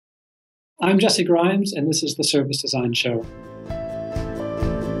I'm Jesse Grimes, and this is the Service Design Show.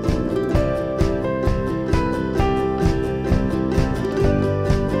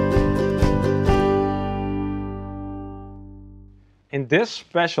 In this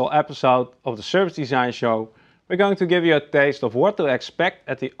special episode of the Service Design Show, we're going to give you a taste of what to expect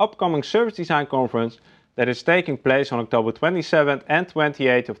at the upcoming Service Design Conference that is taking place on October 27th and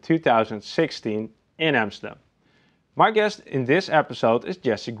 28th of 2016 in Amsterdam. My guest in this episode is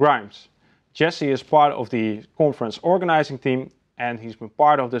Jesse Grimes. Jesse is part of the conference organizing team and he's been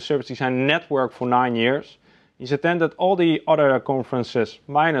part of the Service Design Network for 9 years. He's attended all the other conferences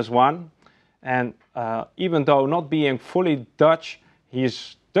minus one, and even though not being fully Dutch,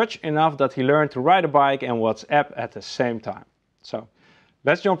 he's Dutch enough that he learned to ride a bike and WhatsApp at the same time. So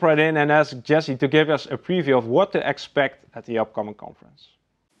let's jump right in and ask Jesse to give us a preview of what to expect at the upcoming conference.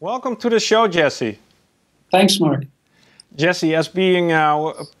 Welcome to the show, Jesse. Thanks, Mark. Jesse, as being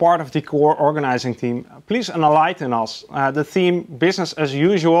part of the core organizing team, please enlighten us. The theme, business as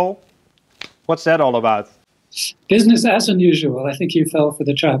usual, what's that all about? Business as unusual. I think you fell for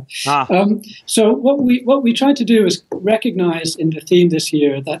the trap. So what we tried to do is recognize in the theme this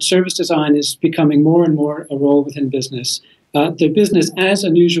year that service design is becoming more and more a role within business. The business as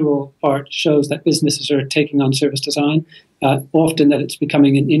unusual part shows that businesses are taking on service design, often that it's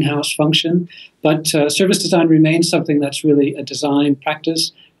becoming an in-house function. But service design remains something that's really a design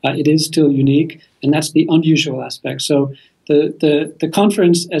practice. It is still unique, and that's the unusual aspect. So the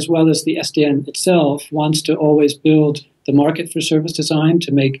conference, as well as the SDN itself, wants to always build the market for service design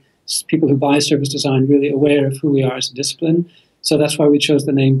to make people who buy service design really aware of who we are as a discipline. So that's why we chose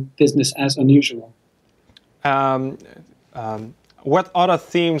the name Business as Unusual. What other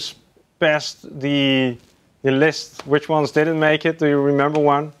themes passed the list? Which ones didn't make it? Do you remember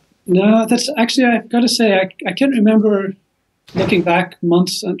one? No, that's actually, I've got to say, I can't remember looking back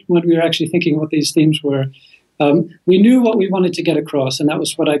months when we were actually thinking what these themes were. We knew what we wanted to get across, and that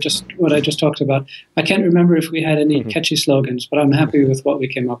was what I just talked about. I can't remember if we had any catchy slogans, but I'm happy with what we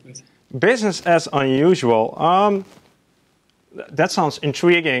came up with. Business as unusual. That sounds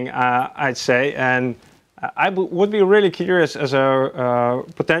intriguing, I'd say, and I would be really curious as a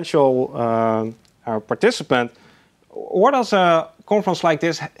potential participant. What does a conference like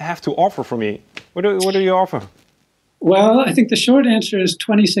this have to offer for me? What do you offer? Well, I think the short answer is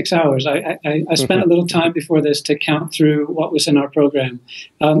 26 hours. I spent a little time before this to count through what was in our program.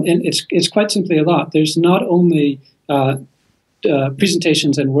 And it's quite simply a lot. There's not only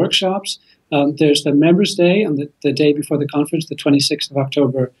presentations and workshops. There's the Members' Day on the day before the conference, the 26th of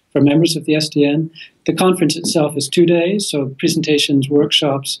October, for members of the SDN. The conference itself is 2 days, so presentations,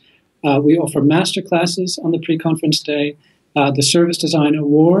 workshops. We offer master classes on the pre-conference day. The Service Design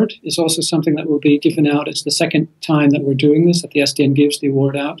Award is also something that will be given out. It's the second time that we're doing this, that the SDN gives the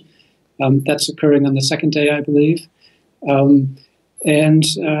award out. That's occurring on the second day, I believe. And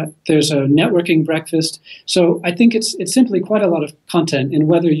there's a networking breakfast. So I think it's simply quite a lot of content. And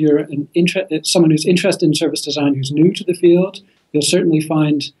whether you're someone who's interested in service design, who's new to the field, you'll certainly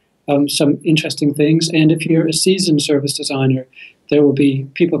find some interesting things. And if you're a seasoned service designer, there will be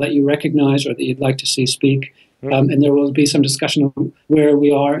people that you recognize or that you'd like to see speak. And there will be some discussion on where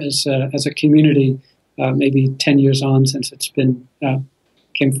we are as a community, maybe 10 years on since it's been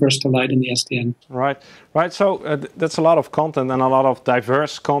came first to light in the SDN. Right. So that's a lot of content and a lot of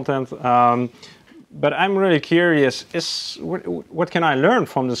diverse content. But I'm really curious: what can I learn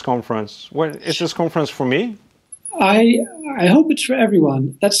from this conference? Is this conference for me? I hope it's for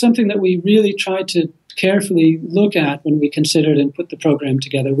everyone. That's something that we really tried to carefully look at when we considered and put the program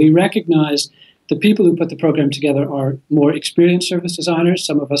together. We recognized the people who put the program together are more experienced service designers.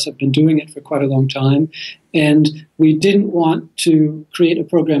 Some of us have been doing it for quite a long time. And we didn't want to create a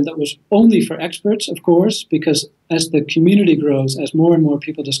program that was only for experts, of course, because as the community grows, as more and more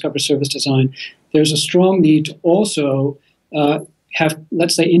people discover service design, there's a strong need to also have,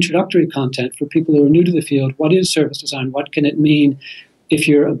 let's say, introductory content for people who are new to the field. What is service design? What can it mean? If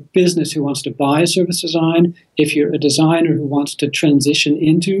you're a business who wants to buy service design, if you're a designer who wants to transition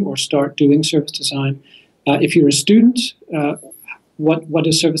into or start doing service design, if you're a student, what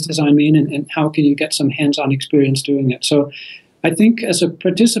does service design mean and how can you get some hands-on experience doing it? So I think as a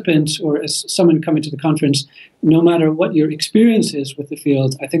participant or as someone coming to the conference, no matter what your experience is with the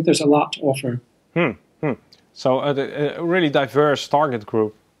field, I think there's a lot to offer. So a really diverse target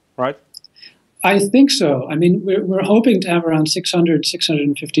group, right? I think so. I mean, we're hoping to have around 600,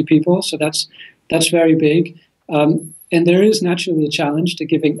 650 people, so that's very big. And there is naturally a challenge to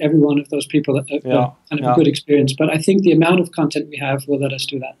giving every one of those people a good experience. But I think the amount of content we have will let us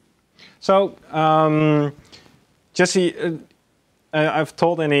do that. So, Jesse, I've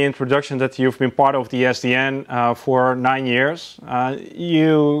told in the introduction that you've been part of the SDN for 9 years.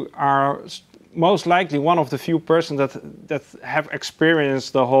 You are most likely one of the few persons that have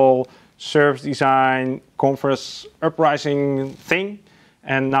experienced the whole service design conference uprising thing.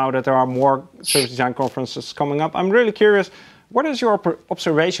 And now that there are more service design conferences coming up, I'm really curious, what is your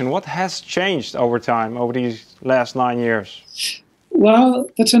observation? What has changed over time, over these last 9 years? Well,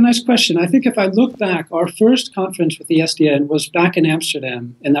 that's a nice question. I think if I look back, our first conference with the SDN was back in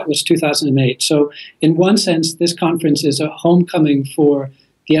Amsterdam, and that was 2008. So in one sense, this conference is a homecoming for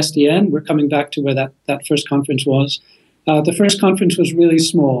the SDN. We're coming back to where that first conference was. The first conference was really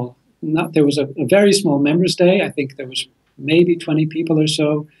small. There was a very small Members Day. I think there was maybe 20 people or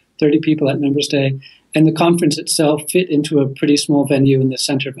so, 30 people at Members Day. And the conference itself fit into a pretty small venue in the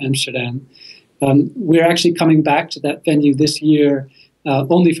center of Amsterdam. We're actually coming back to that venue this year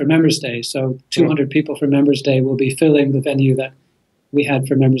only for Members Day. So 200 people for Members Day will be filling the venue that we had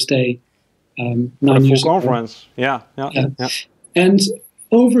for Members Day 9 years ago. Conference, yeah. And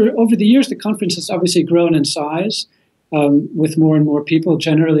over the years, the conference has obviously grown in size with more and more people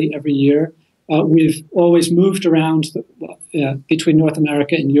generally every year. We've always moved around between North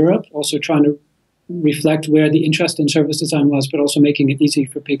America and Europe, also trying to reflect where the interest in service design was, but also making it easy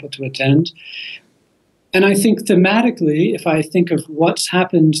for people to attend. And I think thematically, if I think of what's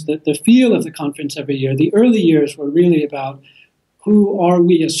happened, the feel of the conference every year, the early years were really about who are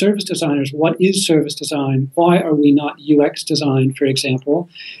we as service designers? What is service design? Why are we not UX design, for example?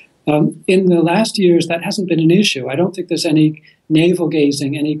 In the last years, that hasn't been an issue. I don't think there's any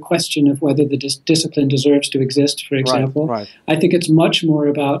navel-gazing, any question of whether the discipline deserves to exist, for example. Right. I think it's much more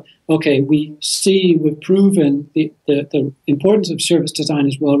about, okay, we've proven the importance of service design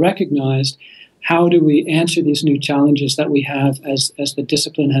is well recognized. How do we answer these new challenges that we have as the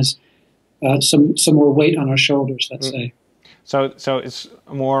discipline has some more weight on our shoulders, let's say. So it's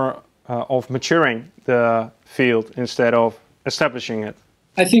more of maturing the field instead of establishing it.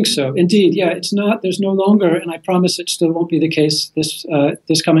 I think so, indeed. Yeah, it's not. There's no longer, and I promise it still won't be the case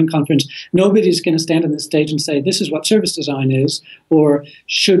this coming conference. Nobody's going to stand on the stage and say this is what service design is, or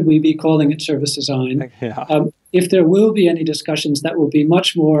should we be calling it service design? Yeah. If there will be any discussions, that will be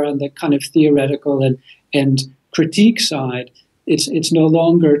much more on the kind of theoretical and critique side. It's no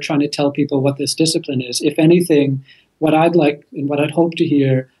longer trying to tell people what this discipline is. If anything, what I'd like and what I'd hope to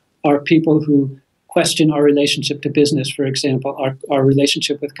hear are people who question our relationship to business, for example, our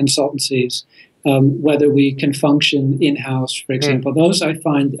relationship with consultancies, whether we can function in-house, for example. Those I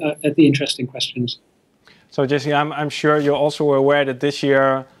find the interesting questions. So Jesse, I'm sure you're also aware that this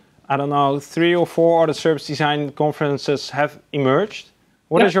year, I don't know, 3 or 4 other service design conferences have emerged.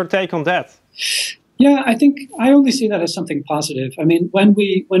 What is your take on that? Yeah, I think I only see that as something positive. I mean, when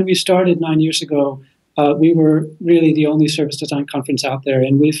we started 9 years ago, we were really the only service design conference out there,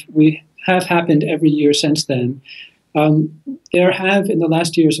 and we have happened every year since then. There have, in the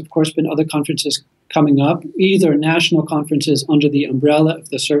last years, of course, been other conferences coming up, either national conferences under the umbrella of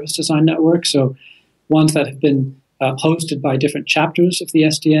the Service Design Network, so ones that have been hosted by different chapters of the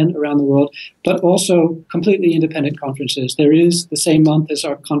SDN around the world, but also completely independent conferences. There is, the same month as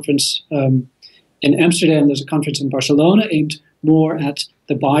our conference in Amsterdam, there's a conference in Barcelona aimed more at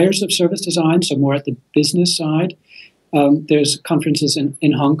the buyers of service design, so more at the business side. There's conferences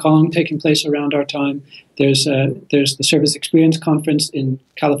in Hong Kong taking place around our time. There's the Service Experience Conference in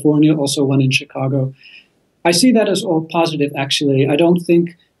California, also one in Chicago. I see that as all positive, actually. I don't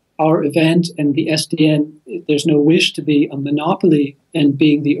think our event and the SDN, there's no wish to be a monopoly and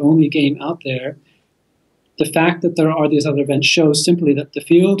being the only game out there. The fact that there are these other events shows simply that the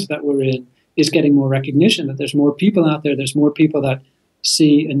field that we're in is getting more recognition, that there's more people out there, there's more people that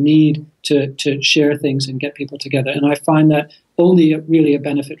see a need to share things and get people together. And I find that only really a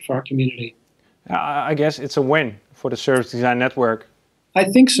benefit for our community. I guess it's a win for the Service Design Network. I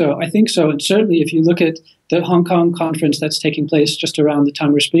think so. And certainly if you look at the Hong Kong conference that's taking place just around the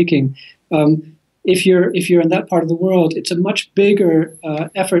time we're speaking, if you're in that part of the world, it's a much bigger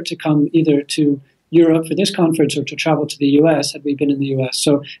effort to come either to Europe for this conference or to travel to the US had we been in the US.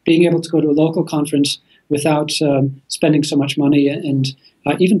 So being able to go to a local conference without spending so much money and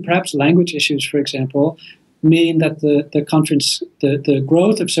even perhaps language issues, for example, mean that the conference, the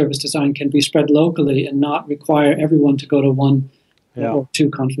growth of service design can be spread locally and not require everyone to go to one or 2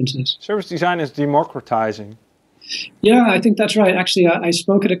 conferences. Service design is democratizing. Yeah, I think that's right. Actually, I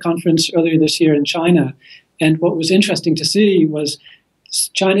spoke at a conference earlier this year in China, and what was interesting to see was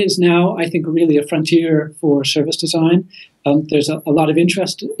China is now, I think, really a frontier for service design. There's a lot of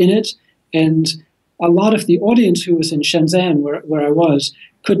interest in it, and a lot of the audience who was in Shenzhen, where I was,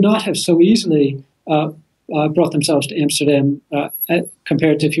 could not have so easily brought themselves to Amsterdam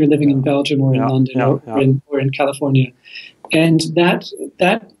compared to if you're living in Belgium or in London or in California. And that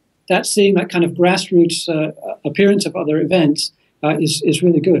seeing that kind of grassroots appearance of other events is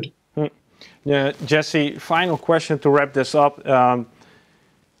really good. Yeah, Jesse, final question to wrap this up.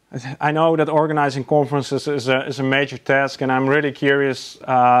 I know that organizing conferences is a major task, and I'm really curious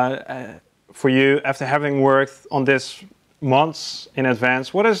for you, after having worked on this months in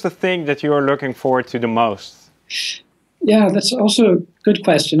advance, what is the thing that you are looking forward to the most? Yeah, that's also a good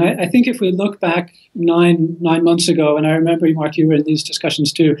question. I think if we look back nine months ago, and I remember, Mark, you were in these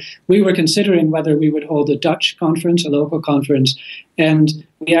discussions too, we were considering whether we would hold a Dutch conference, a local conference, and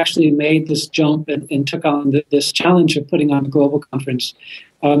we actually made this jump and took on this challenge of putting on a global conference.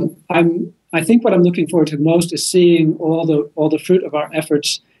 I think what I'm looking forward to most is seeing all the fruit of our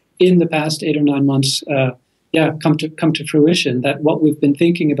efforts in the past 8 or 9 months come to fruition, that what we've been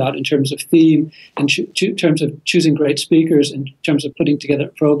thinking about in terms of theme, in terms of choosing great speakers, in terms of putting together a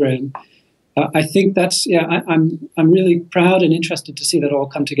program, I think that's, I'm really proud and interested to see that all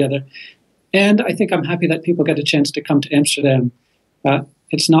come together. And I think I'm happy that people get a chance to come to Amsterdam.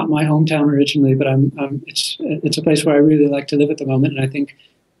 It's not my hometown originally, but it's a place where I really like to live at the moment, and I think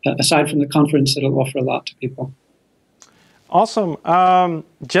aside from the conference, it'll offer a lot to people. Awesome.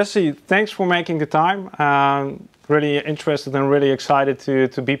 Jesse, thanks for making the time. Really interested and really excited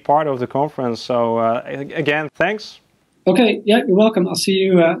to be part of the conference. So again, thanks. Okay, yeah, you're welcome. I'll see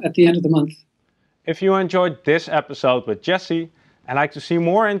you at the end of the month. If you enjoyed this episode with Jesse and like to see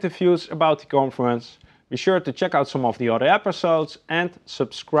more interviews about the conference, be sure to check out some of the other episodes and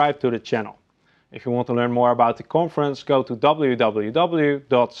subscribe to the channel. If you want to learn more about the conference, go to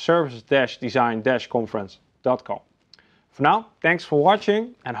www.service-design-conference.com. For now, thanks for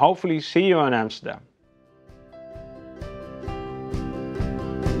watching and hopefully see you in Amsterdam.